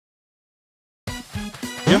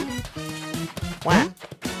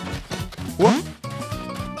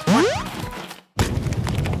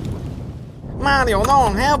Mario, no,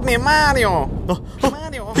 help me, Mario.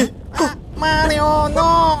 Mario, Mario,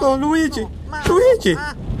 no. Oh, Luigi, Luigi.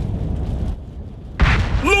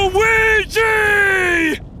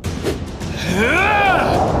 Luigi!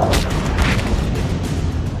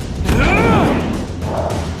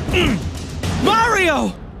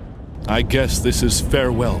 Mario! I guess this is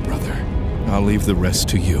farewell, brother. I'll leave the rest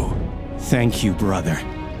to you. Thank you, brother.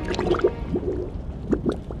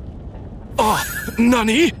 Oh,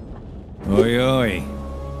 Nani? Oi, oi.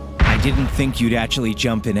 I didn't think you'd actually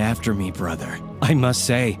jump in after me, brother. I must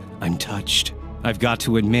say, I'm touched. I've got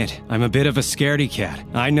to admit, I'm a bit of a scaredy cat.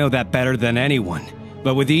 I know that better than anyone.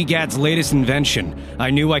 But with EGAD's latest invention,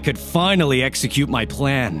 I knew I could finally execute my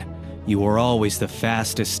plan. You were always the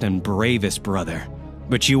fastest and bravest, brother.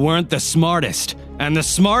 But you weren't the smartest, and the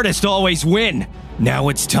smartest always win. Now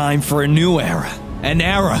it's time for a new era. An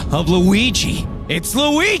era of Luigi. It's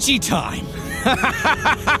Luigi time!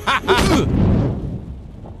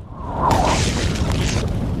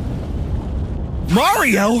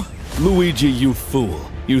 Mario! Luigi, you fool.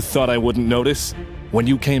 You thought I wouldn't notice? When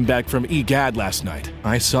you came back from EGAD last night,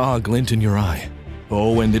 I saw a glint in your eye.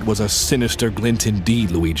 Oh, and it was a sinister glint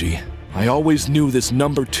indeed, Luigi. I always knew this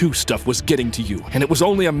number 2 stuff was getting to you, and it was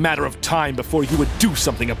only a matter of time before you would do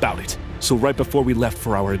something about it. So right before we left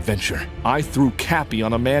for our adventure, I threw Cappy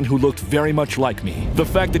on a man who looked very much like me. The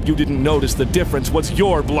fact that you didn't notice the difference was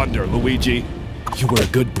your blunder, Luigi. You were a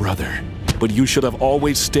good brother, but you should have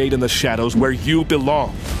always stayed in the shadows where you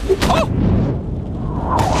belong. Oh!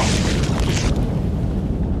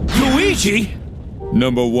 Luigi!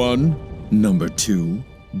 Number 1, number 2.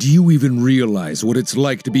 Do you even realize what it's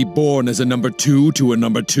like to be born as a number 2 to a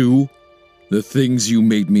number 2? The things you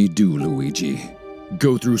made me do, Luigi.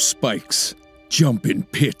 Go through spikes, jump in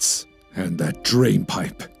pits, and that drain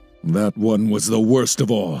pipe. That one was the worst of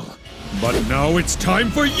all. But now it's time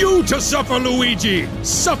for you to suffer, Luigi!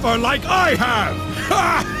 Suffer like I have!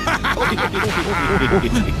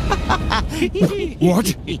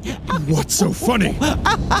 What? What's so funny?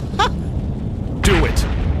 Do it!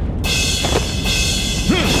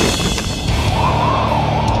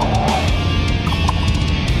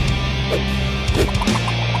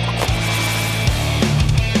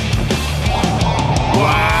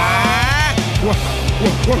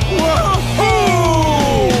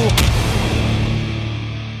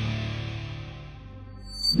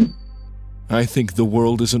 I think the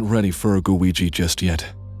world isn't ready for a Luigi just yet.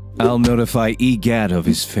 I'll notify EGAD of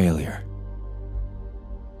his failure.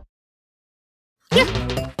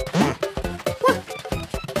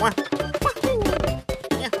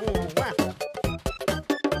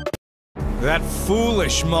 That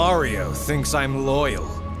foolish Mario thinks I'm loyal.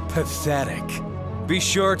 Pathetic. Be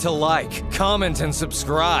sure to like, comment, and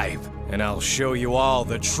subscribe, and I'll show you all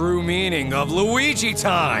the true meaning of Luigi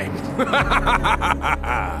time!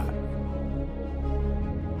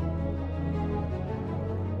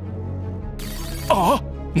 Oh,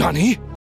 Nani?